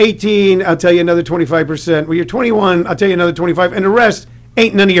 When you're 18, I'll tell you another 25%. When you're 21, I'll tell you another 25, and the rest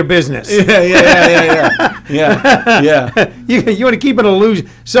ain't none of your business." Yeah. You want to keep an illusion.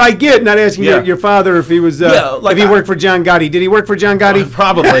 So I get not asking Yeah. your father if he was Yeah, like if he I- worked for John Gotti. Did he work for John Gotti?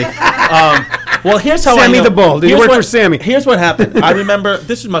 Probably. Well, here's how Sammy I know. the Bull. Did he Here's work what- for Sammy? Here's what happened. I remember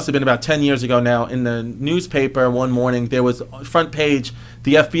this must have been about 10 years ago now. In the newspaper one morning, there was front page.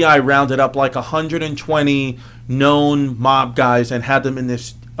 The FBI rounded up like 120 known mob guys and had them in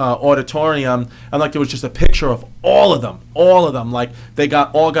this auditorium, and like there was just a picture of all of them. Like they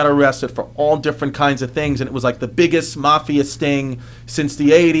all got arrested for all different kinds of things, and it was like the biggest mafia sting since the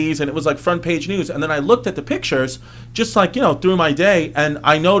 80s, and it was like front page news. And then I looked at the pictures, just like, through my day, and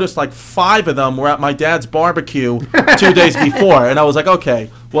I noticed like 5 of them were at my dad's barbecue 2 days before, and I was like, okay,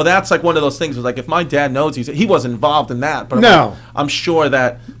 well that's like one of those things. It was like, if my dad knows he wasn't involved in that, but No. I'm sure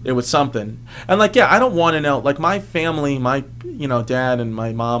that it was something. And like, yeah, I don't want to know. Like my family, my dad and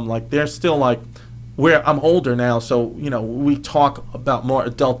my mom, like they're still like, where I'm older now, so we talk about more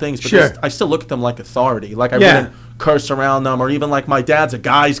adult things. But Sure. I still look at them like authority. Like I Yeah. wouldn't curse around them, or even like my dad's a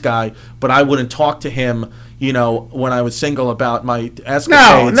guy's guy, but I wouldn't talk to him. When I was single about my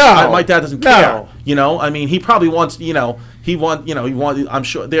escapades. No. My dad doesn't care. I mean, he probably wants. I'm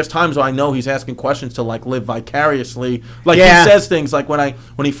sure there's times where I know he's asking questions to like live vicariously. Like Yeah. he says things like when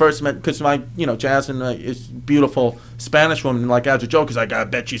he first met, because my Jasmine is beautiful Spanish woman, like as a joke, he's like, "I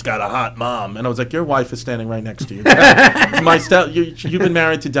bet she's got a hot mom," and I was like, "Your wife is standing right next to you. You've been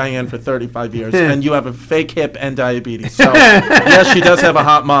married to Diane for 35 years, and you have a fake hip and diabetes. So yes, she does have a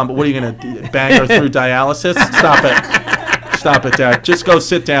hot mom, but what are you gonna bang her through dialysis? Stop it." Stop it, Dad. Just go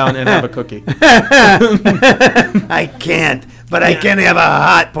sit down and have a cookie. I can't, but I can have a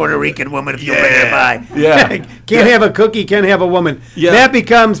hot Puerto Rican woman if you bring her by. Yeah. Can't have a cookie, can't have a woman. Yeah. That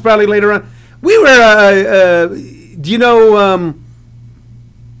becomes probably later on. We were, do you know,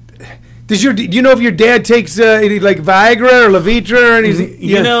 do you know if your dad takes any, like Viagra or Levitra? And he's,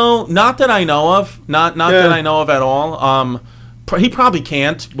 Not that I know of. Not that I know of at all. He probably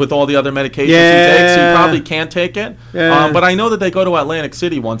can't with all the other medications he takes. He probably can't take it. Yeah. But I know that they go to Atlantic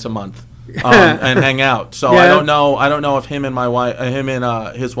City once a month and hang out. So Yeah. I don't know if him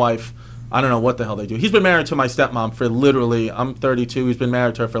and his wife. I don't know what the hell they do. He's been married to my stepmom for literally. I'm 32. He's been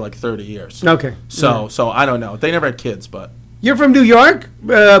married to her for like 30 years. Okay. So I don't know. They never had kids, but. You're from New York.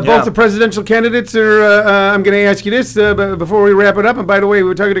 Both Yeah. the presidential candidates are. I'm going to ask you this before we wrap it up. And by the way,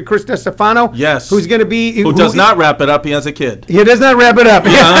 we're talking to Chris DeStefano. Yes. Who's going to be? Who does not wrap it up? He has a kid. He does not wrap it up.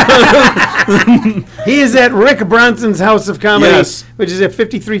 He is at Rick Bronson's House of Comedy, Yes. which is at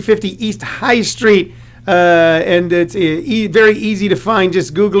 5350 East High Street. And it's very easy to find.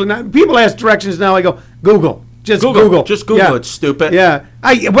 Just Google it. Now, people ask directions now. I go, Google. Just Google. Just Google Yeah. it, stupid. Yeah.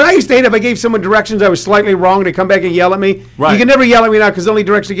 What I used to hate, if I gave someone directions I was slightly wrong, they come back and yell at me. Right. You can never yell at me now because the only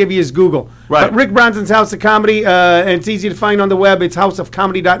direction I give you is Google. Right. But Rick Bronson's House of Comedy, and it's easy to find on the web. It's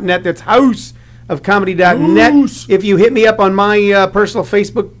houseofcomedy.net. That's houseofcomedy.net. House. If you hit me up on my personal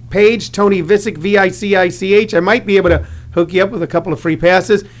Facebook page, Tony Visick, Vicich, I might be able to hook you up with a couple of free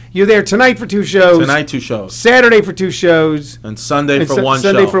passes. You're there tonight for 2 shows. Tonight, 2 shows. Saturday for 2 shows. And Sunday and for one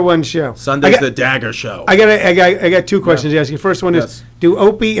show. Sunday for 1 show. Sunday's I got- the Dagger Show. I got 2 questions to ask you. First one is, Yes. do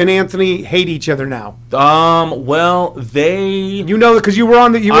Opie and Anthony hate each other now? Well, they. You know, because you were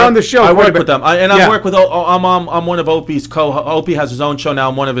on the show. I quite a work bit. with them. I work with. I'm one of Opie's Opie has his own show now.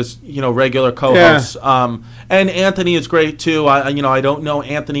 I'm one of his regular co-hosts. And Anthony is great too. I don't know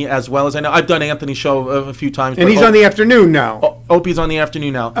Anthony as well as I know. I've done Anthony's show a few times. And but he's on the afternoon now. Opie's on the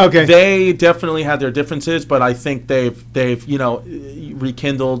afternoon now. Okay. They definitely had their differences, but I think they've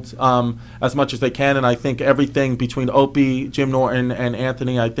rekindled as much as they can, and I think everything between Opie, Jim Norton, and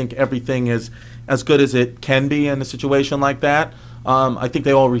Anthony, I think everything is as good as it can be in a situation like that. I think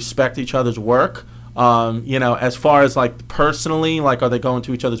they all respect each other's work. As far as like personally, like are they going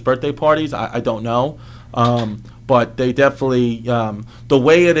to each other's birthday parties? I don't know. But they definitely, the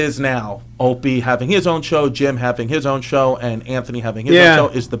way it is now, Opie having his own show, Jim having his own show, and Anthony having his own show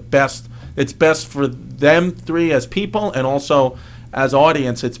is the best. It's best for them three as people, and also as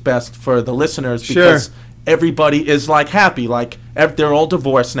audience, it's best for the listeners because everybody is like happy. Like they're all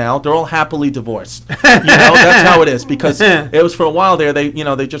divorced now. They're all happily divorced. That's how it is because it was for a while there. They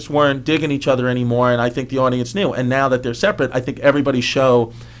just weren't digging each other anymore, and I think the audience knew. And now that they're separate, I think everybody's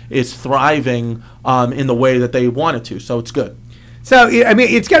show is thriving in the way that they wanted to. So it's good. So, I mean,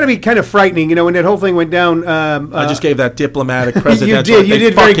 it's got to be kind of frightening, when that whole thing went down. I just gave that diplomatic presidential. You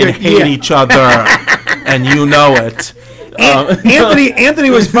did they very fucking good. hate each other, and you know it.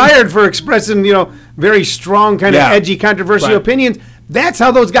 Anthony was fired for expressing, very strong, kind of edgy, controversial opinions. That's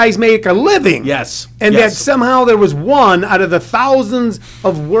how those guys make a living. Yes. And that somehow there was one out of the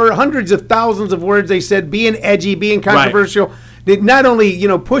hundreds of thousands of words they said, being edgy, being controversial, that not only,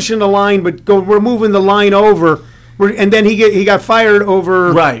 pushing the line, but we're moving the line over. And then he got fired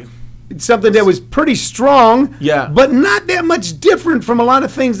over something that was pretty strong, but not that much different from a lot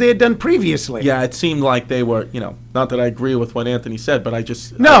of things they had done previously. Yeah, it seemed like they were, not that I agree with what Anthony said, but I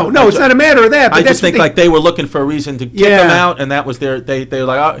just... No, it's not a matter of that. But I just think like they were looking for a reason to kick him out, and that was they were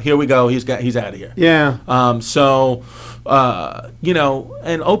like, oh, here we go, he's out of here. Yeah.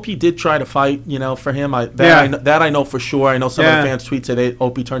 And Opie did try to fight, for him. I know for sure. I know some of the fans tweet said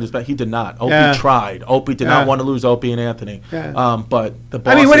Opie turned his back. He did not. Opie tried. Opie did not want to lose Opie and Anthony. Yeah. But the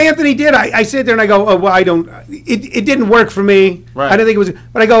boss. I mean, when Anthony did, I sit there and I go, oh, well, I don't. It didn't work for me. Right. I didn't think it was.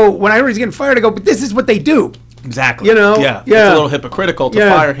 But I go, when I heard he's getting fired, I go, but this is what they do. Exactly. Yeah. It's a little hypocritical to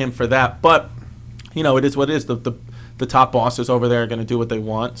fire him for that, but it is what it is. The top bosses over there are going to do what they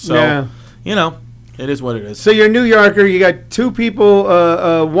want. So it is what it is. So you're a New Yorker. You got two people.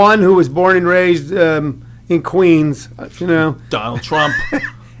 One who was born and raised in Queens. Donald Trump.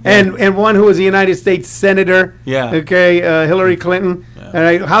 And one who was a United States Senator. Yeah. Okay, Hillary Clinton.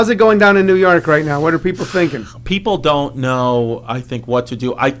 Yeah. How's it going down in New York right now? What are people thinking? People don't know, I think, what to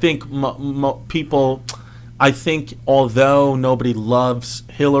do. I think people, although nobody loves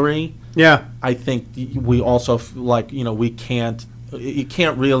Hillary, I think we also, you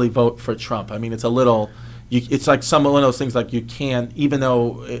can't really vote for Trump. I mean, it's a little... it's like some one of those things like you can't, even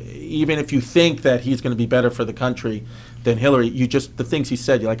if you think that he's going to be better for the country than Hillary, the things he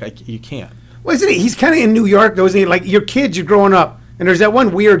said, you can't. Well, isn't he? He's kind of in New York, though, isn't he? Like, your kids, you're growing up, and there's that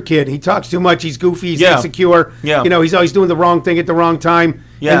one weird kid. He talks too much. He's goofy. He's insecure. Yeah. He's always doing the wrong thing at the wrong time.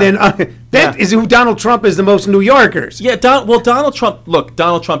 Yeah. And then that is who Donald Trump is the most New Yorkers. Yeah, Donald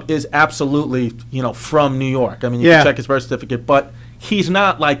Trump is absolutely, from New York. I mean, you can check his birth certificate, but he's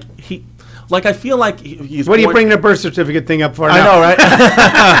not like I feel like he's. What are you bringing the birth certificate thing up for now? I know,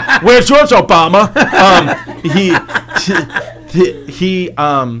 right? Where's yours, Obama?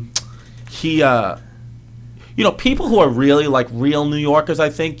 People who are really like real New Yorkers, I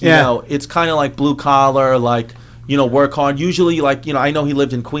think, it's kind of like blue collar, like, work hard. Usually, like, I know he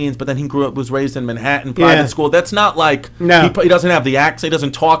lived in Queens, but then he was raised in Manhattan, private school. That's not like, he doesn't have the accent. He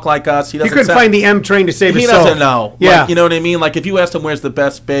doesn't talk like us. He couldn't find the M train to save his soul. He doesn't know. Yeah. Like, you know what I mean? Like, if you asked him where's the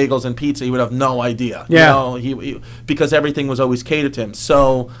best bagels and pizza, he would have no idea. Yeah. Because everything was always catered to him.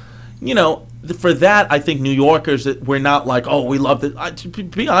 So, for that, I think New Yorkers, we're not like, oh, we love it. To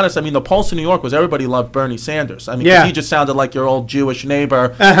be honest, I mean, the pulse in New York was everybody loved Bernie Sanders. I mean, 'cause he just sounded like your old Jewish neighbor.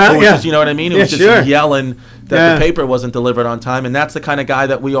 Who was just, you know what I mean? Who was just yelling that the paper wasn't delivered on time. And that's the kind of guy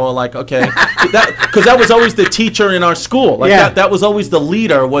that we all like, okay. Because that was always the teacher in our school. Like that was always the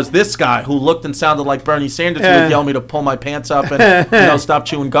leader, was this guy who looked and sounded like Bernie Sanders, who would yell me to pull my pants up and stop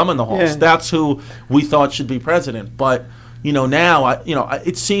chewing gum in the halls. That's who we thought should be president. But now,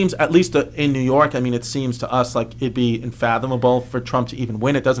 it seems, at least in New York, I mean, it seems to us like it'd be unfathomable for Trump to even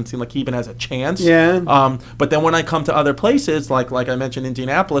win. It doesn't seem like he even has a chance. Yeah. But then when I come to other places, like I mentioned,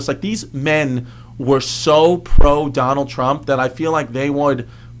 Indianapolis, like these men were so pro Donald Trump that I feel like they would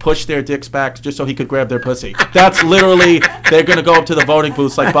push their dicks back just so he could grab their pussy. That's literally, they're going to go up to the voting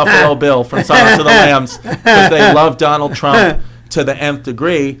booths like Buffalo Bill from Silence of the Lambs because they love Donald Trump to the nth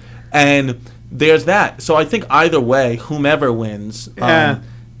degree. And there's that. So I think either way, whomever wins,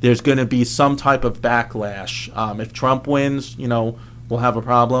 there's going to be some type of backlash. If Trump wins, we'll have a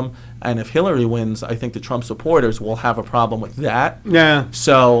problem. And if Hillary wins, I think the Trump supporters will have a problem with that. Yeah.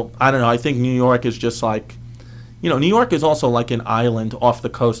 So, I don't know. I think New York is just like, New York is also like an island off the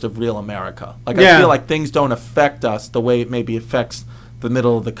coast of real America. Like Yeah. I feel like things don't affect us the way it maybe affects the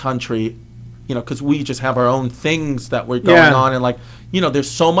middle of the country, because we just have our own things that we're going Yeah. on, and like, there's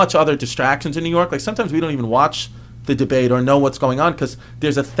so much other distractions in New York. Like sometimes we don't even watch the debate or know what's going on because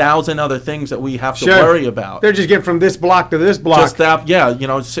there's 1,000 other things that we have to worry about. They're just getting from this block to this block. Just that, yeah,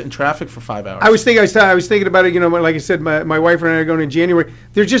 sit in traffic for 5 hours. I was thinking about it. Like I said, my wife and I are going in January.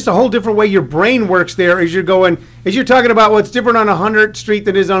 There's just a whole different way your brain works there as you're talking about what's different on 100th Street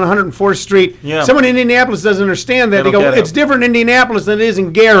than is on 104th Street. Yeah. Someone in Indianapolis doesn't understand that. They They don't go, get it. it's different in Indianapolis than it is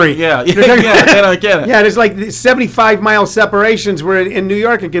in Gary. Yeah, They're talking- I get it. Yeah, there's like 75-mile separations where in New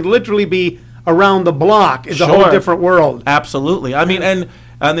York it could literally be around the block. It's a whole Sure. different world. Absolutely. I mean, and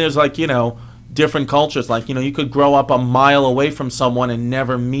there's like, different cultures. Like, you could grow up a mile away from someone and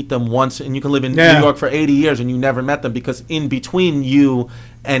never meet them once, and you can live in Yeah. New York for 80 years and you never met them because in between you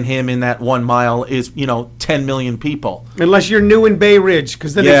and him in that 1 mile is, 10 million people. Unless you're new in Bay Ridge,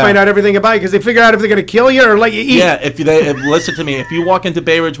 because then they Yeah. find out everything about you, because they figure out if they're going to kill you or let you eat. Yeah, listen to me. If you walk into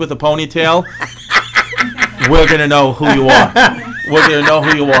Bay Ridge with a ponytail, we're going to know who you are. We're going to know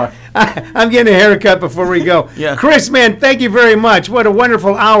who you are. I'm getting a haircut before we go. Yeah. Chris, man, thank you very much. What a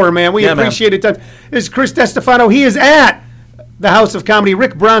wonderful hour, man. We Yeah, man. appreciate it. This is Chris DeStefano. He is at the House of Comedy,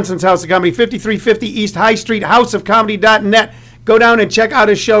 Rick Bronson's House of Comedy, 5350 East High Street, houseofcomedy.net. Go down and check out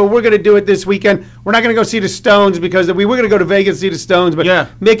his show. We're going to do it this weekend. We're not going to go see the Stones because we were going to go to Vegas to see the Stones, but Yeah.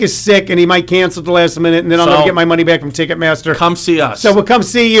 Mick is sick and he might cancel at the last minute, and then I'll So- never get my money back from Ticketmaster. Come see us. So we'll come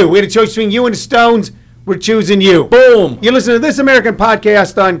see you. We had a choice between you and the Stones. We're choosing you. Boom. You listen to This American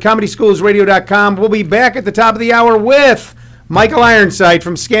Podcast on ComedySchoolsRadio.com. We'll be back at the top of the hour with Michael Ironside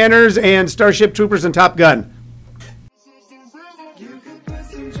from Scanners and Starship Troopers and Top Gun. You could put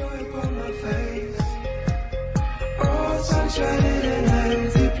some joy upon my face. Oh, sunshine in an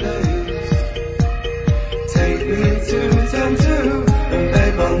empty place. Take me to